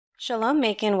Shalom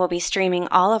Macon will be streaming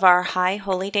all of our High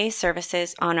Holy Day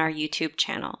services on our YouTube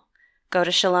channel. Go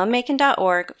to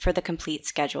shalommacon.org for the complete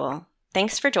schedule.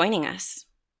 Thanks for joining us.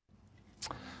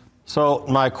 So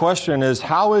my question is,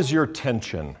 how is your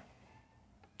tension?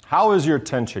 How is your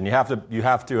tension? You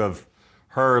have to have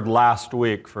heard last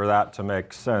week for that to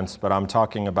make sense, but I'm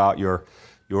talking about your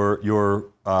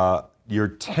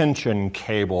tension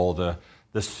cable,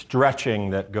 the stretching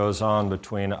that goes on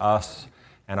between us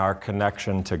and our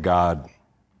connection to God.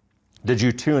 Did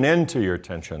you tune into your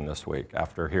tension this week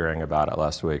after hearing about it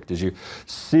last week? Did you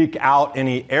seek out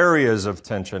any areas of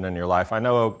tension in your life? I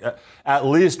know at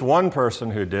least one person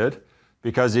who did,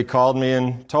 because he called me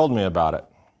and told me about it.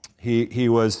 He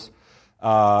was,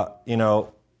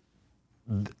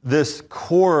 this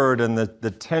cord and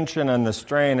the tension and the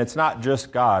strain, it's not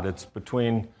just God, it's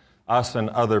between us and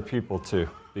other people too,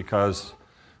 because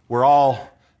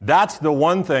that's the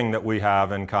one thing that we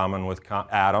have in common with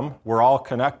Adam. We're all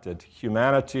connected.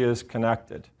 Humanity is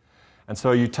connected. And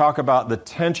so you talk about the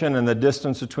tension and the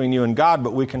distance between you and God,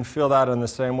 but we can feel that in the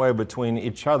same way between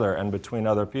each other and between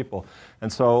other people.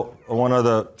 And so one of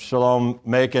the Shalom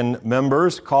Macon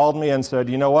members called me and said,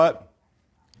 you know what?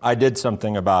 I did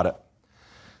something about it.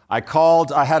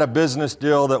 I had a business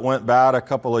deal that went bad a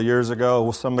couple of years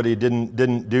ago. Somebody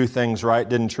didn't do things right,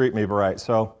 didn't treat me right.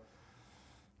 So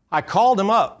I called him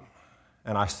up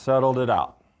and I settled it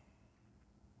out.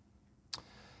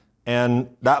 And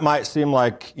that might seem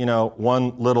like,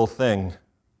 one little thing,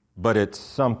 but it's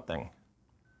something.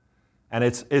 And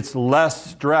it's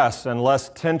less stress and less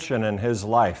tension in his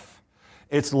life.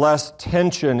 It's less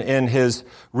tension in his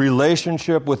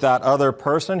relationship with that other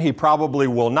person. He probably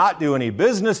will not do any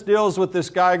business deals with this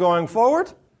guy going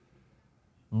forward,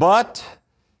 but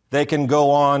they can go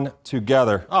on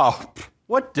together. Oh,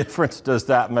 what difference does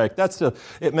that make?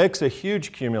 It makes a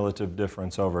huge cumulative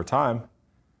difference over time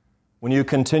when you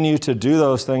continue to do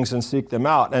those things and seek them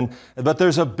out. But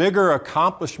there's a bigger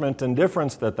accomplishment and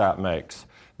difference that makes.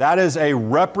 That is a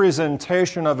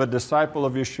representation of a disciple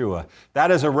of Yeshua.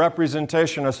 That is a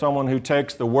representation of someone who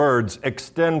takes the words,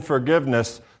 extend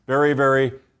forgiveness, very,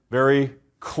 very, very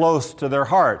close to their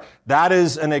heart. That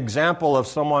is an example of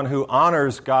someone who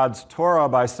honors God's Torah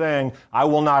by saying, I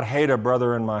will not hate a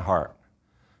brother in my heart.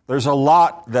 There's a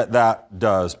lot that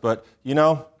does, but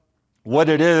what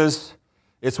it is,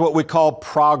 it's what we call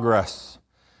progress.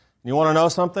 You want to know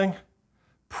something?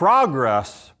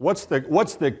 Progress, what's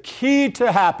the key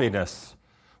to happiness?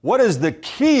 What is the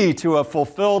key to a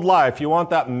fulfilled life? You want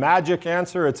that magic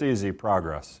answer? It's easy,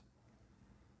 progress.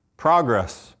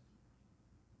 Progress.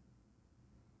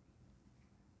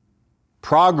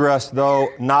 Progress,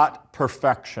 though, not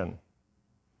perfection.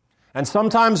 And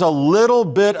sometimes a little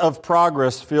bit of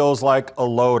progress feels like a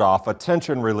load off, a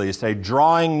tension release, a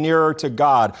drawing nearer to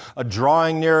God, a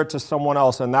drawing nearer to someone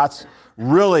else, and that's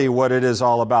really what it is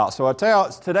all about. So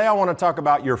today I want to talk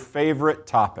about your favorite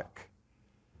topic.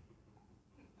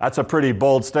 That's a pretty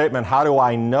bold statement. How do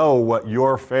I know what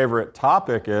your favorite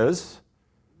topic is?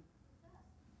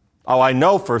 Oh, I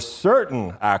know for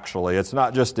certain, actually. It's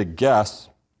not just a guess.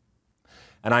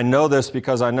 And I know this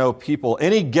because I know people.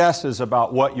 Any guesses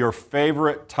about what your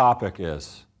favorite topic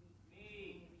is?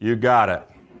 You got it.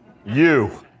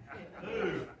 You.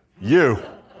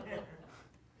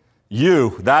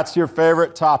 That's your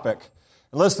favorite topic.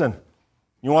 And listen,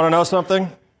 you want to know something?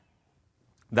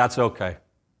 That's okay.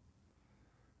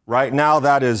 Right now,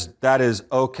 that is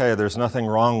okay. There's nothing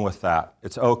wrong with that.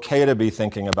 It's okay to be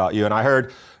thinking about you. And I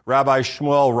heard Rabbi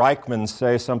Shmuel Reichman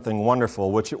say something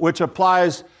wonderful, which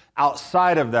applies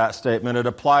outside of that statement. It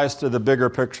applies to the bigger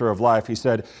picture of life. He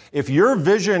said, if your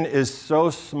vision is so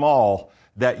small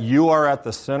that you are at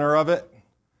the center of it,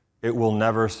 it will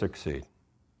never succeed.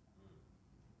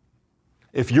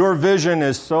 If your vision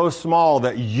is so small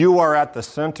that you are at the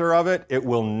center of it, it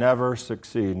will never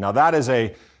succeed. Now that's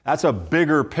a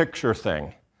bigger picture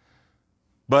thing.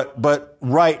 But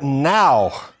right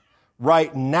now,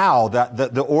 that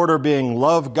the order being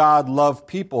love God, love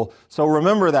people. So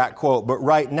remember that quote, but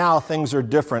right now things are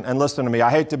different. And listen to me, I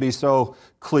hate to be so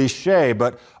cliche,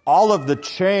 but all of the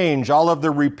change, all of the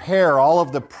repair, all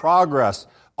of the progress,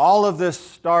 all of this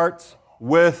starts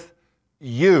with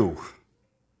you.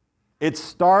 It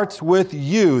starts with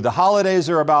you. The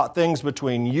holidays are about things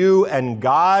between you and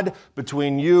God,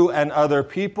 between you and other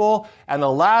people, and the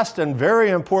last and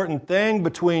very important thing,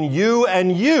 between you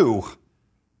and you.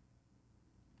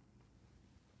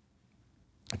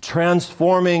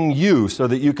 Transforming you so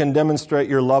that you can demonstrate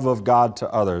your love of God to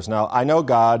others. Now, I know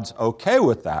God's okay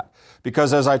with that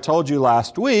because, as I told you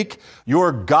last week,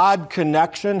 your God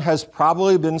connection has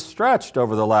probably been stretched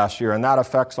over the last year, and that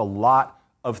affects a lot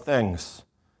of things.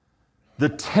 the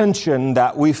tension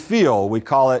that we feel. We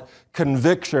call it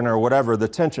conviction or whatever, the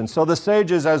tension. So the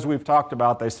sages, as we've talked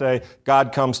about, they say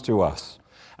God comes to us.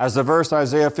 As the verse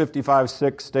Isaiah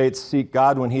 55:6 states, seek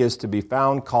God when he is to be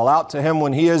found, call out to him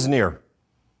when he is near.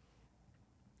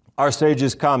 Our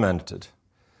sages commented,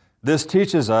 this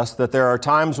teaches us that there are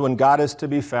times when God is to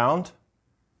be found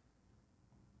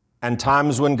and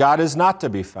times when God is not to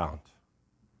be found.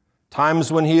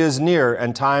 Times when he is near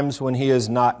and times when he is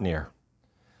not near.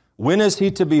 When is he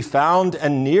to be found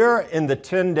and near? In the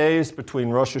 10 days between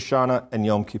Rosh Hashanah and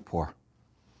Yom Kippur.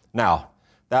 Now,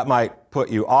 that might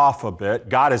put you off a bit.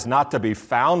 God is not to be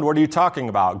found. What are you talking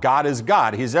about? God is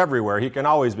God. He's everywhere. He can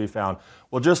always be found.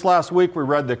 Well, just last week we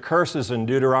read the curses in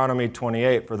Deuteronomy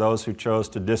 28 for those who chose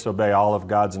to disobey all of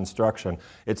God's instruction.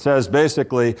 It says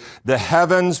basically, the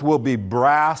heavens will be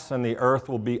brass and the earth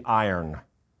will be iron.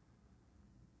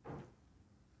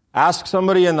 Ask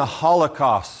somebody in the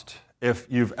Holocaust if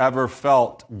you've ever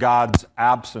felt God's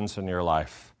absence in your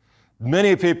life.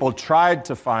 Many people tried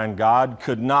to find God,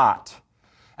 could not.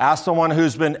 Ask someone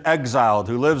who's been exiled,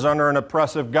 who lives under an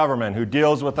oppressive government, who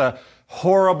deals with a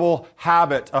horrible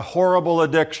habit, a horrible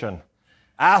addiction.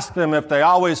 Ask them if they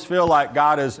always feel like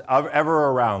God is ever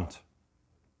around.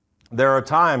 There are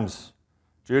times,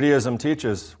 Judaism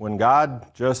teaches, when God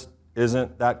just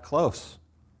isn't that close.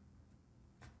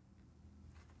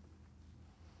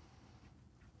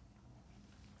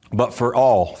 But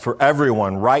for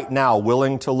everyone right now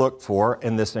willing to look for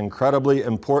in this incredibly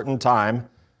important time,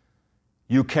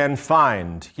 you can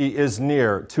find he is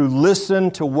near, to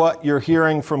listen to what you're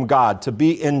hearing from God, to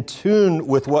be in tune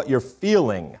with what you're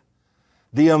feeling,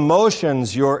 the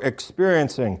emotions you're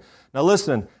experiencing. Now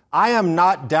listen, I am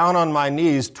not down on my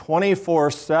knees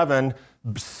 24/7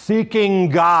 seeking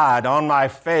God on my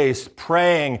face,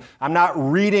 praying. I'm not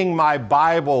reading my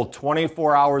Bible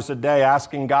 24 hours a day,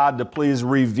 asking God to please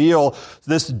reveal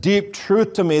this deep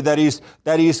truth to me that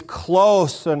He's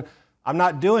close, and I'm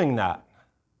not doing that.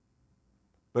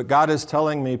 But God is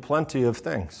telling me plenty of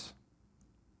things.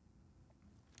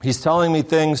 He's telling me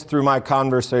things through my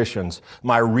conversations,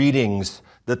 my readings,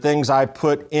 the things I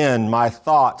put in, my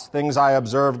thoughts, things I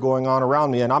observe going on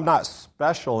around me. And I'm not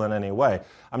special in any way.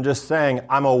 I'm just saying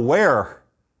I'm aware.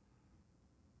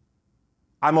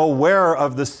 I'm aware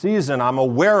of the season. I'm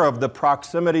aware of the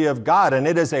proximity of God. And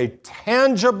it is a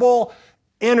tangible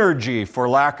energy, for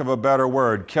lack of a better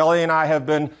word. Kelly and I have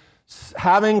been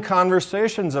having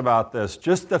conversations about this,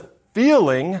 just the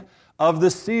feeling of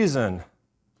the season.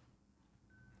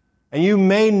 And you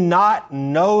may not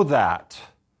know that,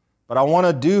 but I want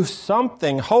to do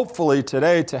something, hopefully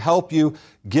today, to help you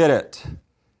get it.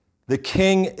 The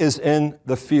king is in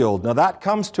the field. Now that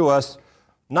comes to us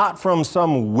not from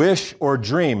some wish or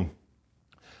dream.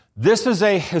 This is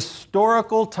a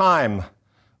historical time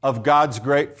of God's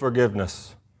great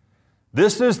forgiveness.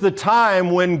 This is the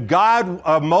time when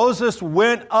Moses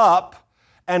went up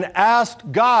and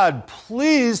asked God,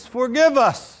 please forgive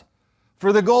us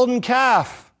for the golden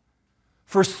calf,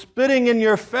 for spitting in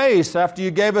your face after you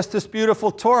gave us this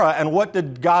beautiful Torah. And what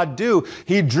did God do?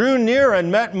 He drew near and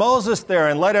met Moses there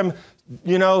and let him,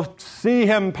 see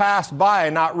him pass by.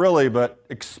 Not really, but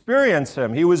experience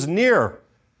him. He was near.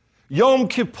 Yom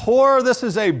Kippur, this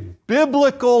is a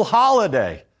biblical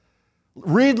holiday.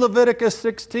 Read Leviticus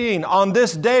 16. On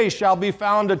this day shall be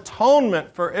found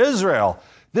atonement for Israel.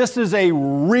 This is a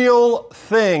real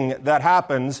thing that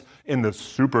happens in the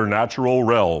supernatural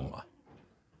realm.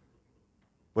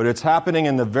 But it's happening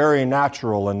in the very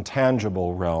natural and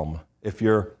tangible realm, if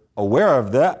you're aware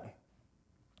of that.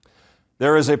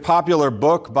 There is a popular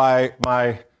book by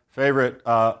my favorite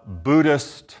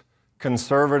Buddhist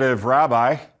conservative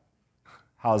rabbi.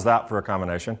 How's that for a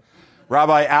combination?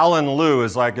 Rabbi Alan Liu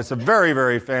it's a very,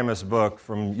 very famous book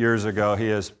from years ago. He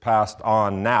has passed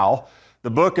on now. The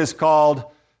book is called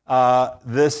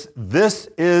This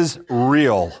is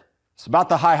Real. It's about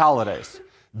the high holidays.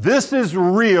 This is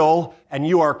real, and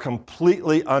you are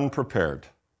completely unprepared.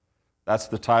 That's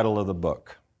the title of the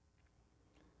book.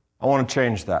 I want to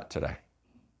change that today.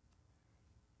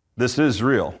 This is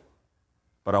real,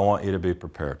 but I want you to be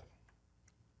prepared.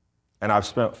 And I've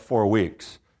spent 4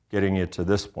 weeks getting you to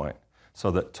this point so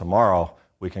that tomorrow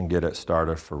we can get it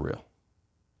started for real.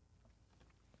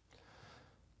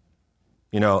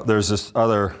 There's this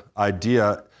other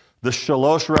idea. The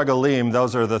Shalosh Regalim,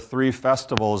 those are the 3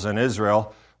 festivals in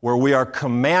Israel, where we are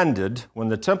commanded, when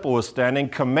the temple was standing,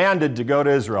 commanded to go to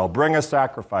Israel, bring a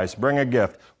sacrifice, bring a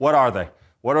gift. What are they?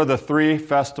 What are the 3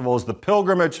 festivals, the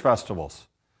pilgrimage festivals?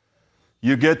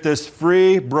 You get this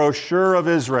free brochure of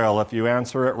Israel if you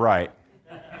answer it right.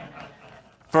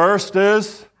 First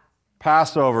is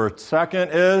Passover.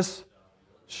 Second is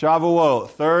Shavuot.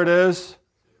 Third is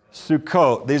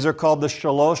Sukkot. These are called the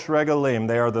Shalosh Regalim.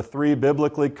 They are the 3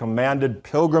 biblically commanded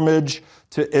pilgrimage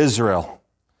to Israel.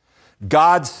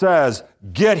 God says,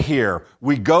 get here.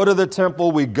 We go to the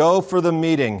temple. We go for the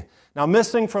meeting. Now,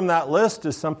 missing from that list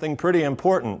is something pretty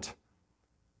important.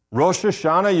 Rosh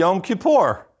Hashanah, Yom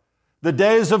Kippur. The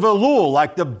days of Elul,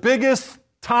 like the biggest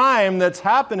time that's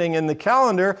happening in the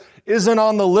calendar, isn't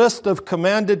on the list of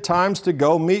commanded times to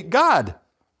go meet God.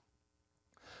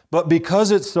 But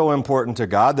because it's so important to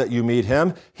God that you meet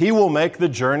Him, He will make the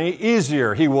journey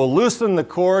easier. He will loosen the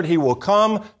cord. He will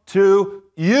come to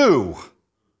you.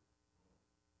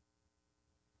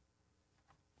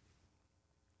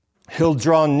 He'll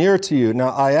draw near to you.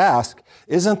 Now, I ask,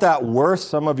 isn't that worth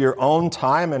some of your own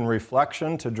time and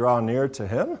reflection to draw near to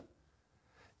Him?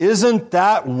 Isn't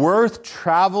that worth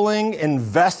traveling,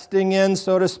 investing in,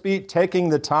 so to speak, taking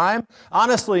the time?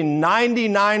 Honestly,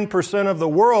 99% of the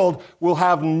world will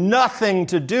have nothing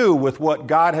to do with what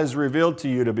God has revealed to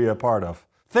you to be a part of.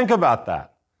 Think about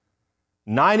that.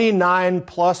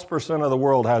 99+% of the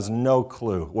world has no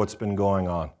clue what's been going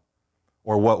on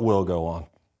or what will go on.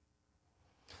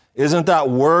 Isn't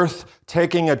that worth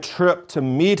taking a trip to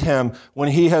meet Him when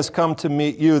He has come to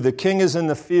meet you? The King is in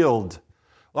the field.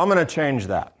 Well, I'm going to change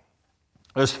that,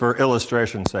 just for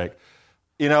illustration's sake.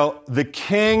 You know, the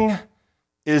King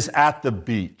is at the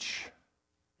beach.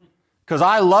 Because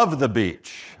I love the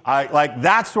beach.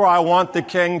 That's where I want the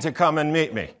King to come and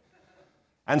meet me.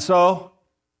 And so,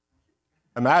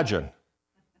 imagine,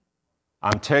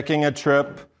 I'm taking a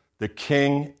trip, the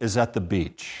King is at the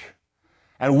beach.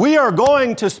 And we are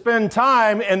going to spend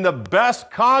time in the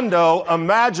best condo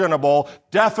imaginable,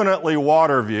 definitely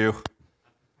water view.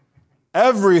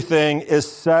 Everything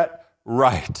is set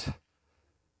right.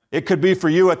 It could be for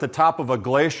you at the top of a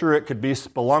glacier. It could be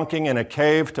spelunking in a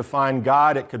cave to find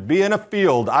God. It could be in a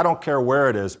field. I don't care where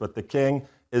it is, but the King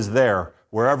is there,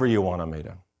 wherever you want to meet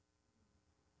Him.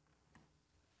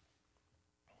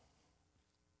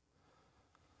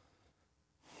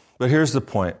 But here's the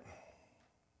point.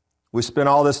 We spend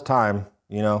all this time,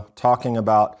 talking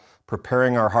about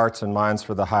preparing our hearts and minds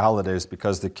for the holidays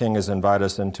because the King has invited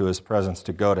us into His presence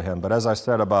to go to Him. But as I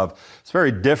said above, it's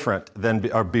very different than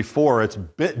before. It's a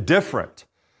bit different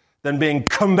than being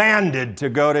commanded to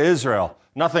go to Israel.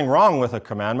 Nothing wrong with a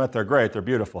commandment. They're great. They're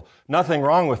beautiful. Nothing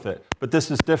wrong with it. But this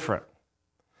is different.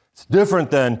 It's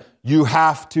different than you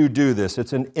have to do this.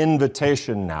 It's an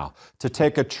invitation now to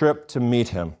take a trip to meet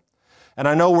Him. And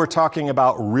I know we're talking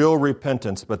about real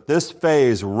repentance, but this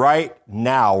phase right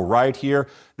now, right here,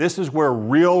 this is where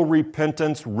real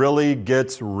repentance really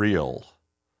gets real.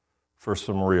 For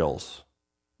some realies.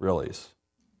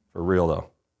 For real, though.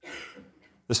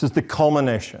 This is the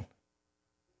culmination.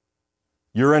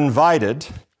 You're invited,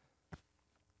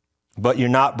 but you're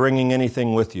not bringing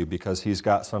anything with you because He's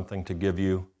got something to give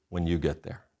you when you get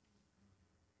there.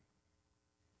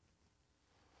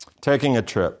 Taking a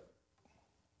trip.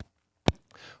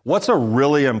 What's a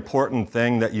really important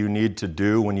thing that you need to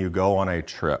do when you go on a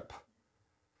trip?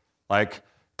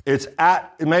 It's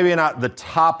maybe not the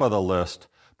top of the list,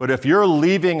 but if you're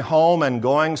leaving home and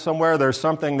going somewhere, there's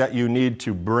something that you need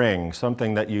to bring,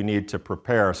 something that you need to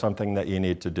prepare, something that you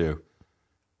need to do.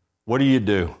 What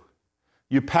do?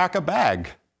 You pack a bag.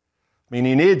 You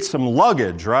need some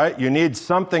luggage, right? You need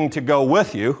something to go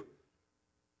with you.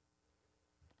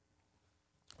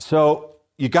 So,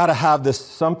 you got to have this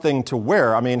something to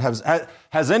wear.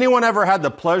 Has anyone ever had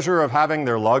the pleasure of having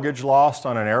their luggage lost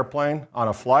on an airplane, on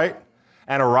a flight,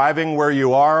 and arriving where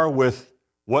you are with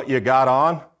what you got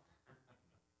on?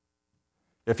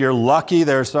 If you're lucky,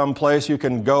 there's some place you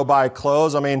can go buy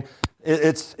clothes.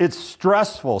 It's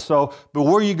stressful. So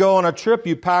before you go on a trip,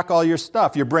 you pack all your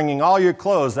stuff. You're bringing all your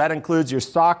clothes. That includes your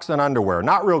socks and underwear.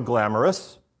 Not real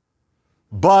glamorous.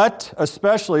 But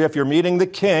especially if you're meeting the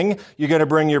King, you're going to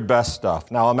bring your best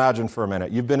stuff. Now imagine for a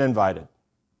minute, you've been invited.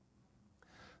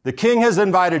 The King has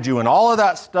invited you, and all of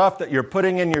that stuff that you're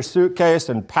putting in your suitcase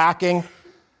and packing,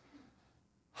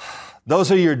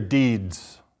 those are your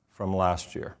deeds from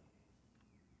last year.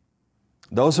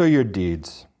 Those are your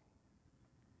deeds.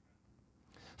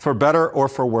 For better or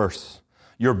for worse.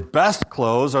 Your best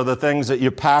clothes are the things that you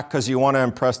pack because you want to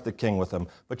impress the King with them.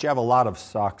 But you have a lot of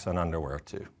socks and underwear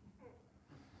too.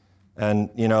 And,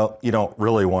 you don't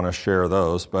really want to share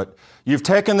those, but you've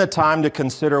taken the time to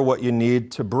consider what you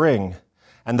need to bring.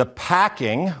 And the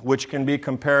packing, which can be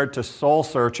compared to soul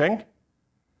searching,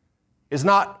 is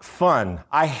not fun.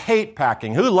 I hate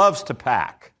packing. Who loves to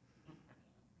pack?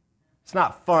 It's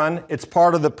not fun. It's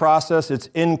part of the process. It's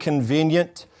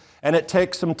inconvenient. And it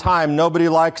takes some time. Nobody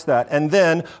likes that. And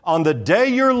then on the day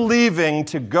you're leaving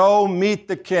to go meet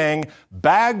the king,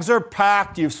 bags are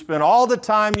packed. You've spent all the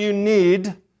time you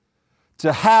need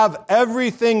to have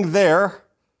everything there.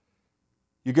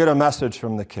 You get a message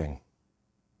from the king.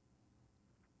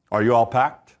 Are you all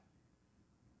packed?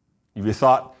 You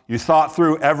thought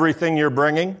through everything you're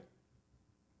bringing?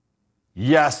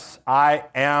 Yes, I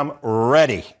am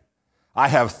ready. I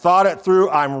have thought it through.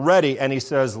 I'm ready. And he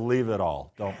says, leave it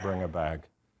all. Don't bring a bag.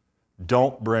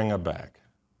 Don't bring a bag.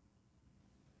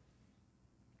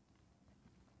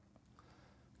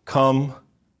 Come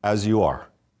as you are,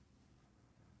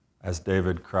 as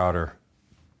David Crowder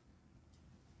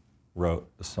wrote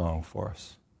the song for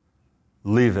us.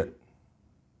 Leave it.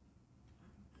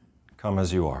 Come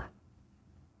as you are.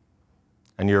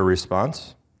 And your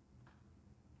response?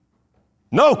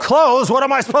 No clothes? What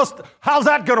am I supposed to, how's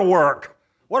that going to work?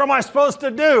 What am I supposed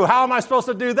to do? How am I supposed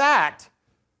to do that?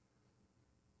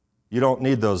 You don't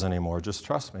need those anymore. Just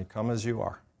trust me. Come as you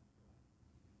are.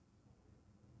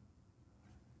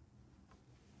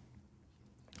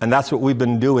 And that's what we've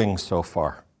been doing so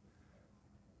far.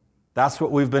 That's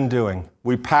what we've been doing.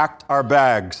 We packed our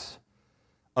bags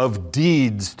of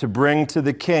deeds to bring to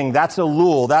the king. That's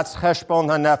Elul. That's Heshbon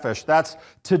HaNefesh. That's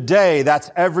today. That's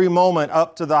every moment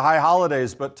up to the high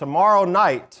holidays. But tomorrow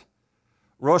night,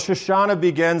 Rosh Hashanah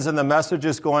begins and the message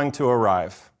is going to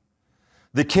arrive.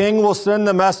 The king will send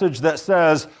the message that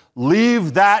says,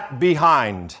 leave that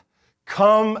behind.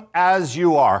 Come as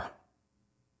you are.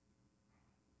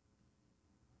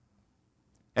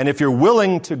 And if you're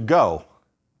willing to go,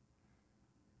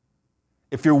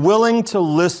 if you're willing to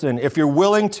listen, if you're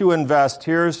willing to invest,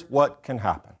 here's what can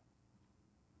happen.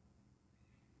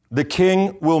 The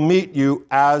king will meet you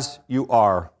as you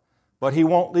are, but he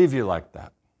won't leave you like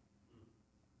that.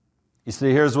 You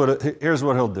see, here's what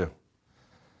he'll do.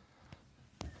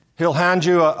 He'll hand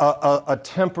you a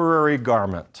temporary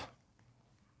garment.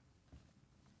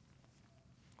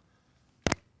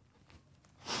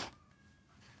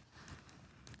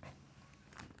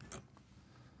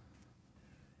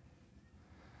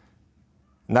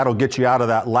 And that'll get you out of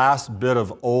that last bit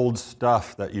of old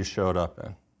stuff that you showed up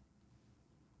in.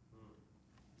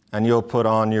 And you'll put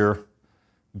on your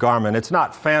garment. It's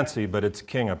not fancy, but it's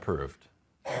king approved.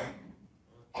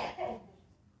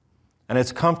 And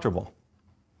it's comfortable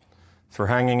for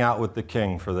hanging out with the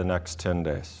king for the next 10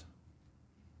 days.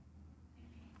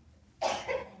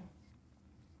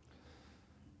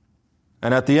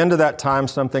 And at the end of that time,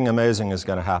 something amazing is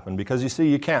going to happen because you see,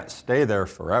 you can't stay there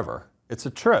forever. It's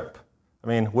a trip. I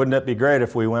mean, wouldn't it be great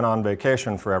if we went on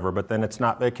vacation forever, but then it's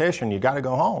not vacation. You got to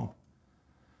go home.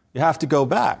 You have to go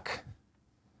back.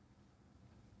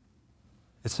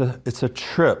 It's a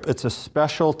trip. It's a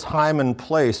special time and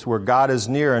place where God is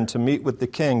near and to meet with the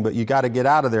king, but you got to get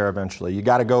out of there eventually. You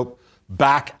got to go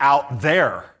back out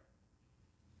there.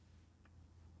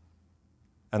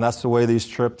 And that's the way these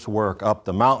trips work, up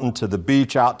the mountain, to the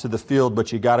beach, out to the field,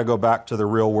 but you got to go back to the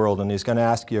real world. And he's going to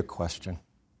ask you a question.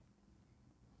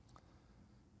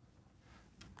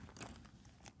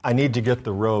 I need to get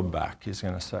the robe back, he's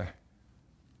going to say.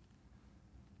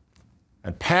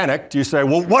 And panicked, you say,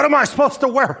 well, what am I supposed to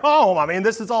wear home? I mean,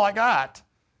 this is all I got.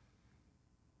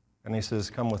 And he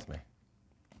says, come with me.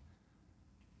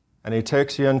 And he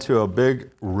takes you into a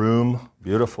big room,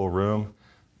 beautiful room,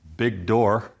 big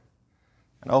door,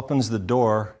 and opens the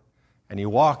door, and you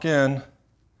walk in,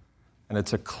 and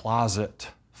it's a closet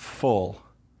full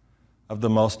of the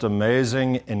most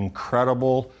amazing,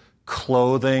 incredible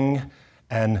clothing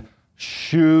and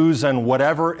shoes and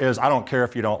whatever is. I don't care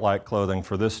if you don't like clothing.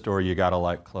 For this store, you got to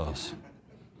like clothes.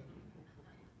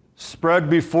 Spread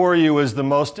before you is the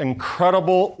most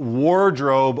incredible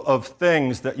wardrobe of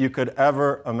things that you could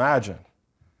ever imagine.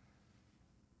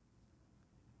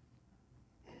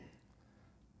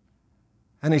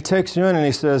 And he takes you in and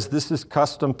he says, this is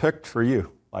custom picked for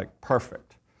you, like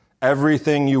perfect.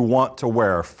 Everything you want to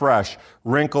wear, fresh,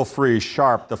 wrinkle-free,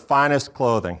 sharp, the finest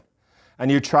clothing.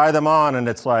 And you try them on and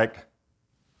it's like,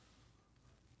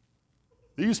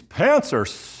 these pants are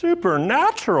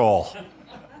supernatural.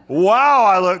 Wow,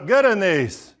 I look good in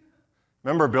these.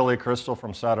 Remember Billy Crystal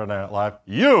from Saturday Night Live?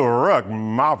 You look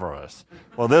marvelous.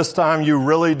 Well, this time you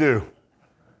really do.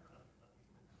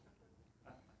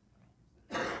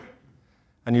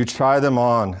 And you try them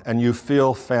on and you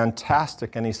feel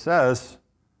fantastic. And he says,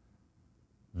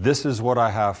 this is what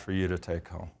I have for you to take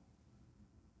home.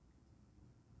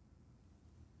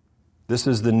 This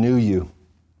is the new you.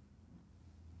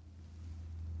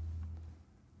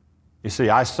 You see,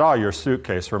 I saw your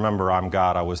suitcase. Remember, I'm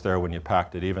God. I was there when you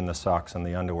packed it, even the socks and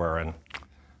the underwear, and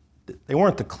they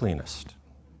weren't the cleanest.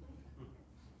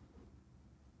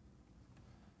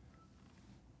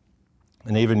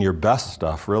 And even your best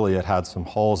stuff, really, it had some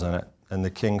holes in it. And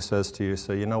the king says to you,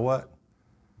 so you know what?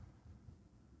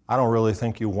 I don't really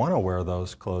think you want to wear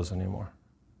those clothes anymore.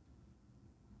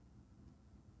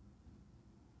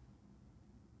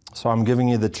 So I'm giving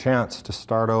you the chance to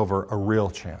start over, a real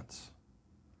chance,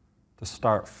 to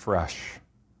start fresh,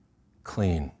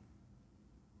 clean,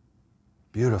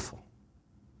 beautiful.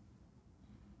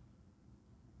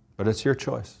 But it's your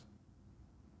choice.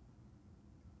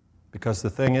 Because the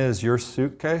thing is, your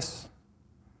suitcase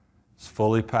is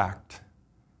fully packed,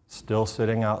 still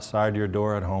sitting outside your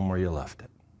door at home where you left it.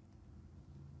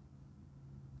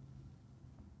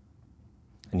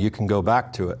 And you can go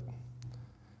back to it,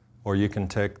 or you can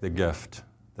take the gift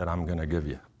that I'm going to give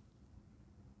you.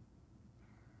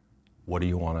 What do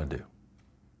you want to do?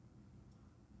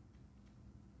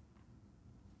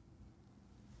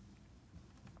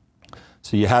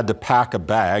 So you had to pack a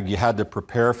bag, you had to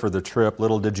prepare for the trip.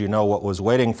 Little did you know what was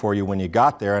waiting for you when you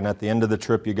got there, and at the end of the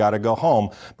trip you got to go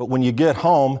home. But when you get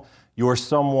home, you're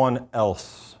someone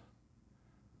else.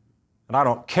 And I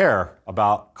don't care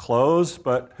about clothes,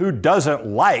 but who doesn't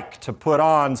like to put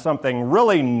on something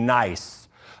really nice?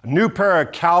 A new pair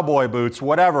of cowboy boots,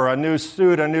 whatever, a new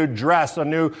suit, a new dress, a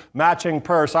new matching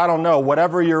purse, I don't know,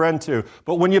 whatever you're into.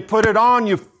 But when you put it on,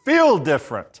 you feel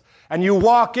different. And you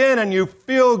walk in and you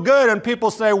feel good, and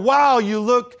people say, wow, you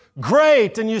look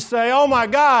great. And you say, oh my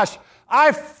gosh,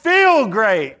 I feel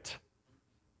great.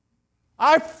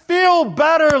 I feel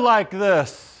better like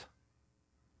this.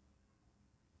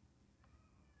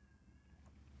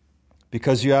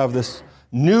 Because you have this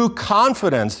new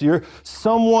confidence. You're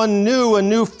someone new, a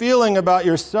new feeling about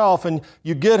yourself. And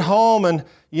you get home and,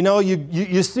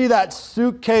 you see that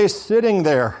suitcase sitting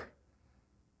there.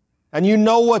 And you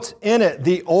know what's in it,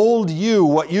 the old you,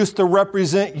 what used to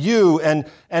represent you, and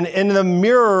in the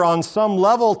mirror on some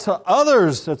level to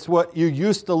others, that's what you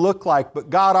used to look like. But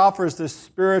God offers this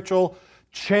spiritual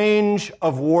change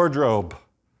of wardrobe,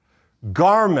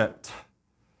 garment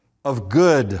of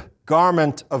good,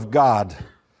 garment of God.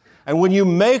 And when you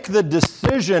make the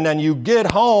decision and you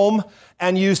get home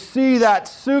and you see that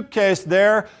suitcase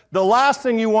there, the last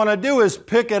thing you want to do is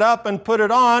pick it up and put it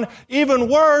on. Even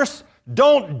worse,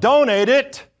 don't donate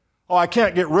it. Oh, I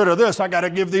can't get rid of this. I got to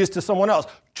give these to someone else.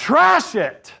 Trash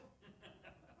it.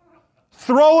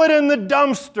 Throw it in the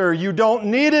dumpster. You don't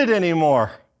need it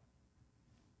anymore.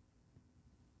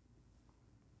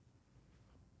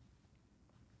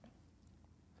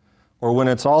 Or when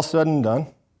it's all said and done,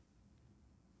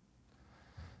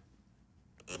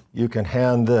 you can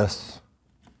hand this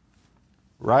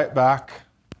right back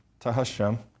to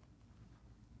Hashem.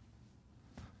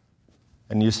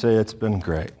 And you say, it's been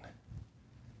great.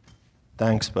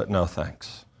 Thanks, but no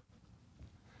thanks.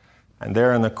 And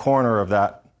there in the corner of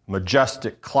that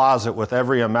majestic closet with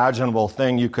every imaginable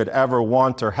thing you could ever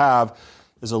want or have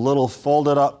is a little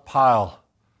folded up pile,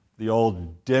 the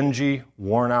old dingy,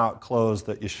 worn out clothes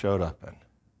that you showed up in.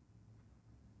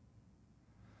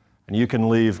 And you can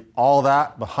leave all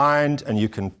that behind, and you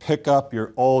can pick up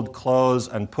your old clothes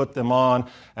and put them on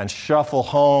and shuffle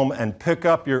home and pick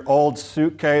up your old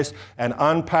suitcase and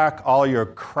unpack all your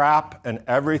crap and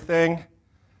everything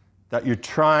that you're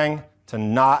trying to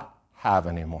not have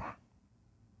anymore.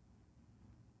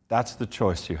 That's the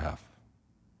choice you have.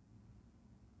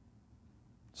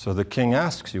 So the king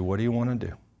asks you, what do you want to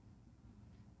do?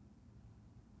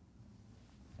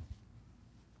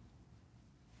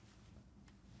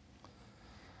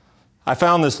 I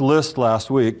found this list last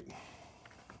week.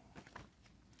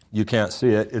 You can't see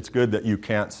it. It's good that you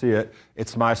can't see it.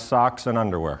 It's my socks and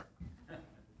underwear.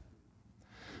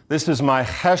 This is my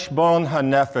Heshbon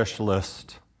HaNefesh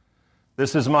list.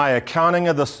 This is my accounting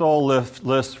of the soul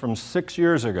list from 6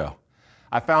 years ago.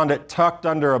 I found it tucked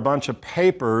under a bunch of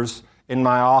papers in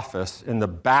my office in the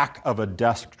back of a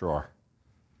desk drawer.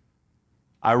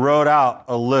 I wrote out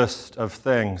a list of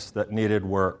things that needed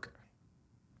work.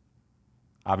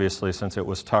 Obviously, since it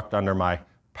was tucked under my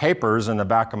papers in the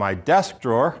back of my desk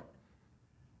drawer,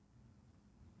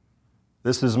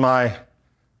 this is my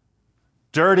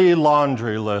dirty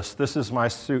laundry list. This is my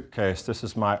suitcase. This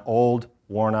is my old,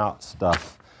 worn-out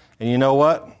stuff. And you know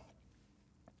what?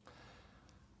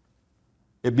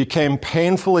 It became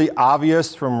painfully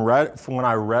obvious from when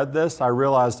I read this. I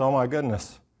realized, oh my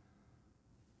goodness,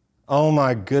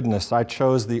 I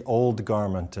chose the old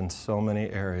garment in so many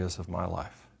areas of my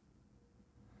life.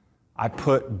 I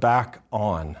put back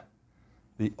on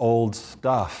the old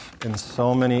stuff in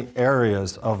so many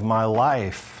areas of my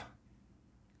life.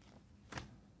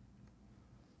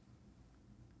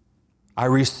 I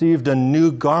received a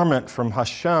new garment from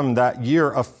Hashem that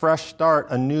year, a fresh start,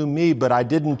 a new me, but I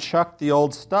didn't chuck the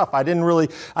old stuff. I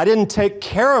didn't take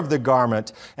care of the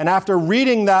garment. And after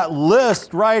reading that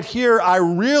list right here, I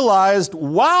realized,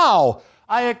 wow,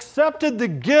 I accepted the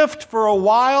gift for a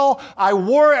while. I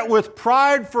wore it with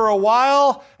pride for a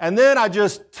while, and then I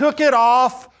just took it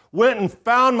off, went and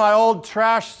found my old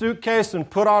trash suitcase and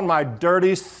put on my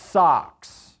dirty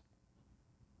socks.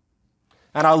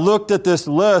 And I looked at this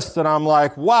list and I'm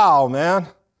like, wow, man.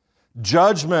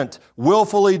 Judgment,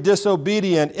 willfully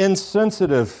disobedient,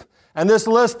 insensitive. And this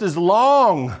list is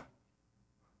long.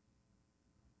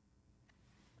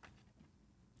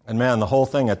 And man, the whole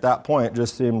thing at that point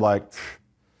just seemed like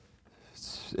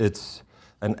it's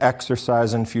an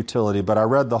exercise in futility. But I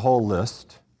read the whole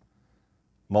list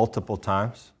multiple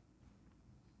times.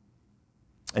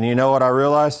 And you know what I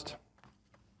realized?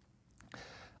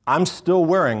 I'm still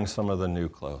wearing some of the new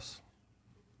clothes.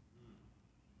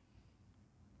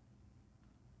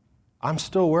 I'm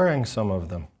still wearing some of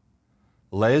them.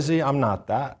 Lazy, I'm not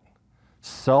that.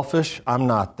 Selfish, I'm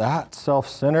not that.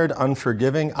 Self-centered,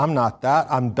 unforgiving, I'm not that.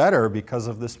 I'm better because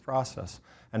of this process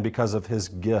and because of His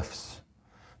gifts,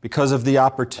 because of the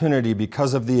opportunity,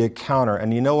 because of the encounter.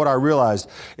 And you know what I realized?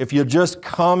 If you just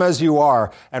come as you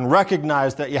are and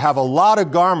recognize that you have a lot of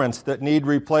garments that need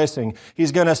replacing,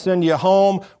 He's going to send you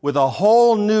home with a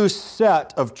whole new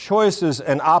set of choices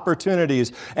and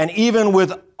opportunities. And even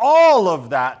with all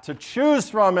of that to choose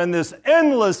from in this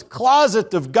endless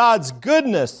closet of God's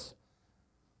goodness,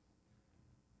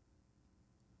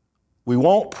 we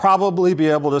won't probably be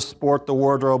able to sport the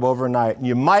wardrobe overnight.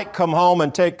 You might come home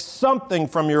and take something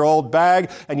from your old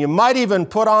bag, and you might even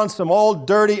put on some old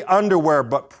dirty underwear.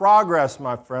 But progress,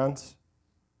 my friends.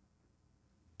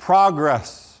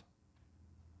 Progress.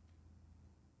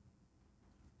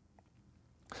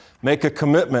 Make a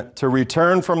commitment to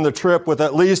return from the trip with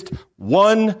at least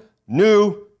one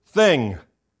new thing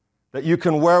that you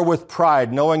can wear with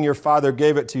pride, knowing your Father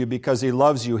gave it to you because He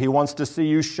loves you. He wants to see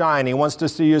you shine. He wants to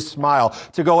see you smile,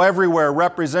 to go everywhere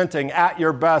representing at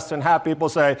your best and have people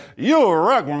say, "You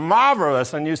look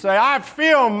marvelous." And you say, "I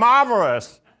feel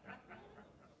marvelous.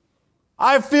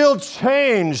 I feel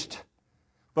changed."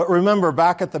 But remember,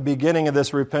 back at the beginning of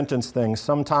this repentance thing,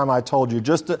 sometime I told you,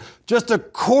 just a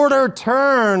quarter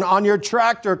turn on your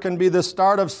tractor can be the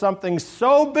start of something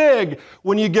so big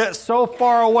when you get so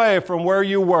far away from where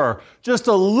you were. Just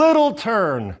a little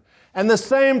turn. And the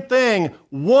same thing,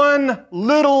 one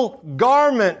little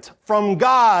garment from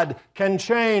God can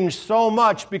change so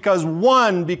much because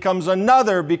one becomes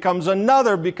another, becomes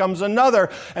another, becomes another.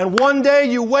 And one day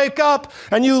you wake up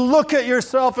and you look at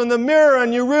yourself in the mirror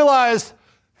and you realize,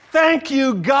 thank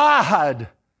you, God.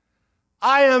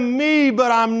 I am me,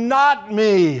 but I'm not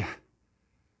me.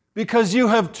 Because you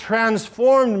have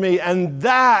transformed me, and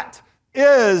that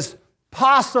is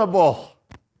possible.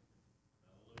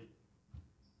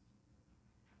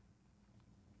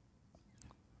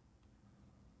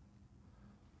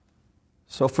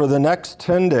 So for the next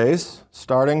 10 days,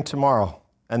 starting tomorrow,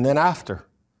 and then after,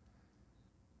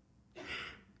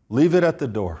 leave it at the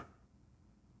door.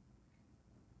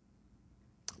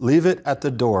 Leave it at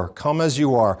the door. Come as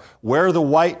you are. Wear the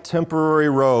white temporary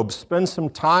robe. Spend some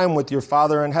time with your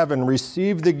Father in heaven.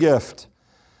 Receive the gift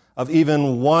of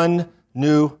even one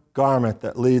new garment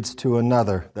that leads to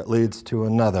another, that leads to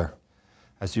another.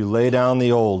 As you lay down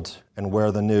the old and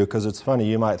wear the new. Because it's funny,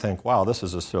 you might think, wow, this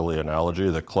is a silly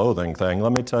analogy, the clothing thing.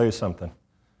 Let me tell you something.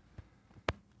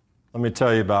 Let me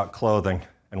tell you about clothing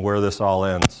and where this all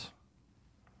ends.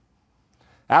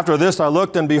 After this I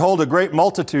looked, and behold, a great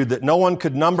multitude that no one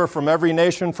could number, from every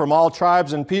nation, from all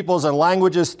tribes and peoples and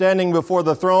languages, standing before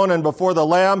the throne and before the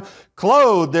Lamb,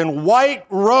 clothed in white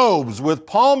robes, with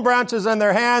palm branches in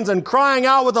their hands, and crying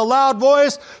out with a loud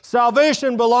voice,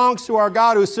 "Salvation belongs to our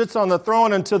God who sits on the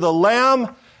throne and to the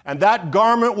Lamb." And that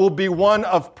garment will be one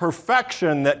of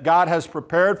perfection that God has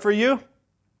prepared for you.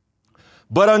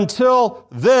 But until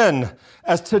then,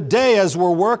 as today, as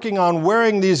we're working on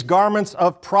wearing these garments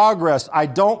of progress, I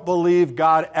don't believe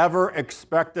God ever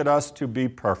expected us to be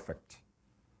perfect.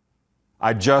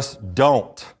 I just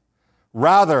don't.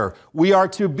 Rather, we are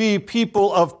to be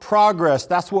people of progress.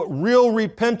 That's what real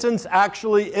repentance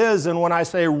actually is. And when I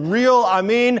say real, I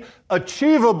mean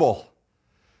achievable.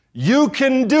 You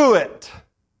can do it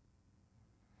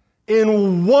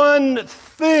in one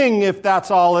thing, if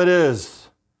that's all it is.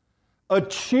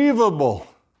 Achievable.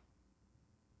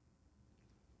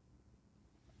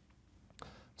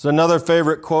 It's another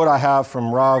favorite quote I have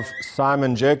from Rav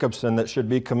Simon Jacobson that should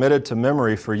be committed to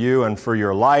memory for you and for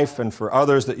your life and for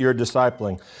others that you're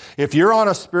discipling. If you're on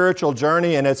a spiritual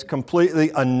journey and it's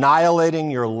completely annihilating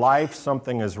your life,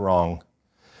 something is wrong.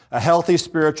 A healthy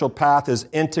spiritual path is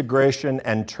integration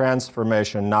and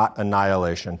transformation, not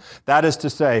annihilation. That is to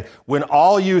say, when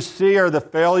all you see are the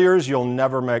failures, you'll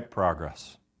never make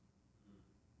progress.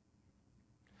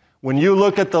 When you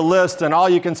look at the list and all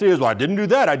you can see is, well, I didn't do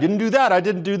that, I didn't do that, I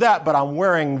didn't do that, but I'm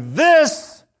wearing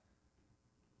this,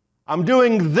 I'm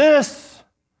doing this,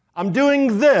 I'm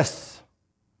doing this.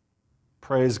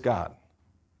 Praise God.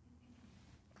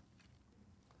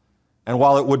 And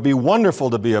while it would be wonderful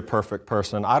to be a perfect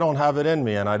person, I don't have it in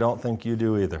me, and I don't think you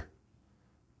do either.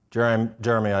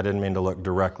 Jeremy, I didn't mean to look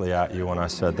directly at you when I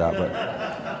said that,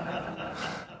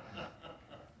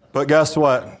 but guess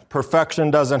what?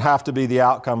 Perfection doesn't have to be the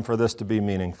outcome for this to be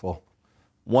meaningful.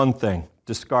 One thing,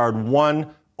 discard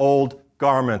one old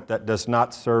garment that does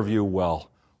not serve you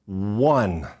well.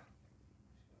 One.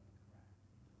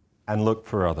 And look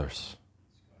for others.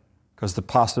 Because the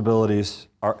possibilities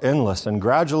are endless. And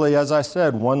gradually, as I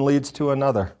said, one leads to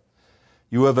another.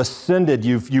 You have ascended.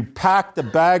 You packed the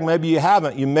bag. Maybe you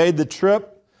haven't. You made the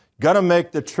trip. Gonna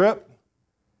make the trip.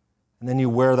 And then you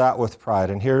wear that with pride.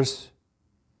 And here's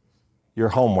your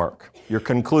homework, your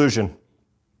conclusion.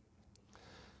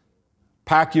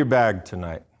 Pack your bag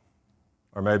tonight,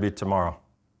 or maybe tomorrow,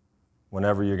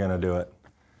 whenever you're going to do it.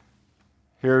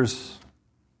 Here's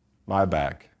my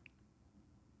bag.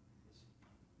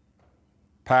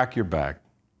 Pack your bag.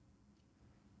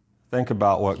 Think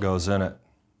about what goes in it.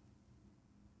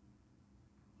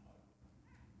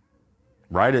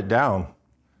 Write it down.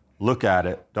 Look at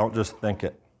it. Don't just think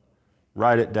it.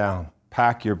 Write it down.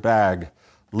 Pack your bag.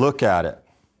 Look at it.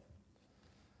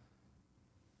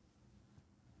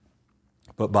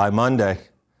 But by Monday,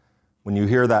 when you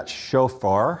hear that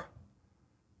shofar,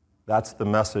 that's the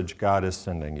message God is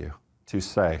sending you to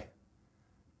say,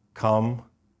 come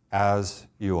as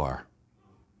you are.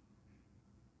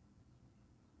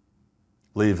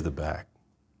 Leave the bag.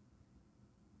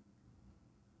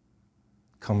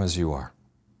 Come as you are.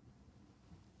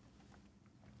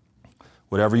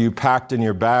 Whatever you packed in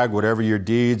your bag, whatever your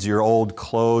deeds, your old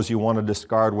clothes you want to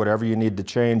discard, whatever you need to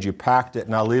change, you packed it,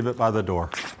 now leave it by the door.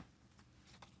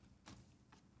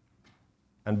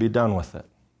 And be done with it.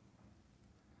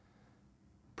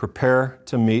 Prepare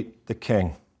to meet the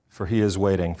King, for he is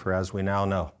waiting, for as we now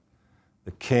know,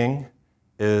 the King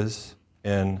is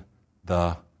in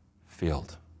the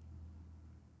field.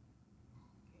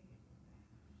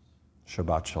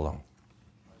 Shabbat Shalom.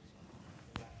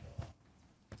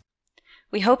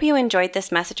 We hope you enjoyed this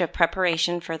message of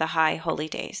preparation for the High Holy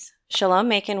Days. Shalom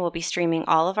Macon will be streaming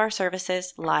all of our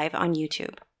services live on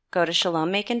YouTube. Go to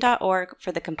shalommacon.org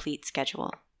for the complete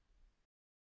schedule.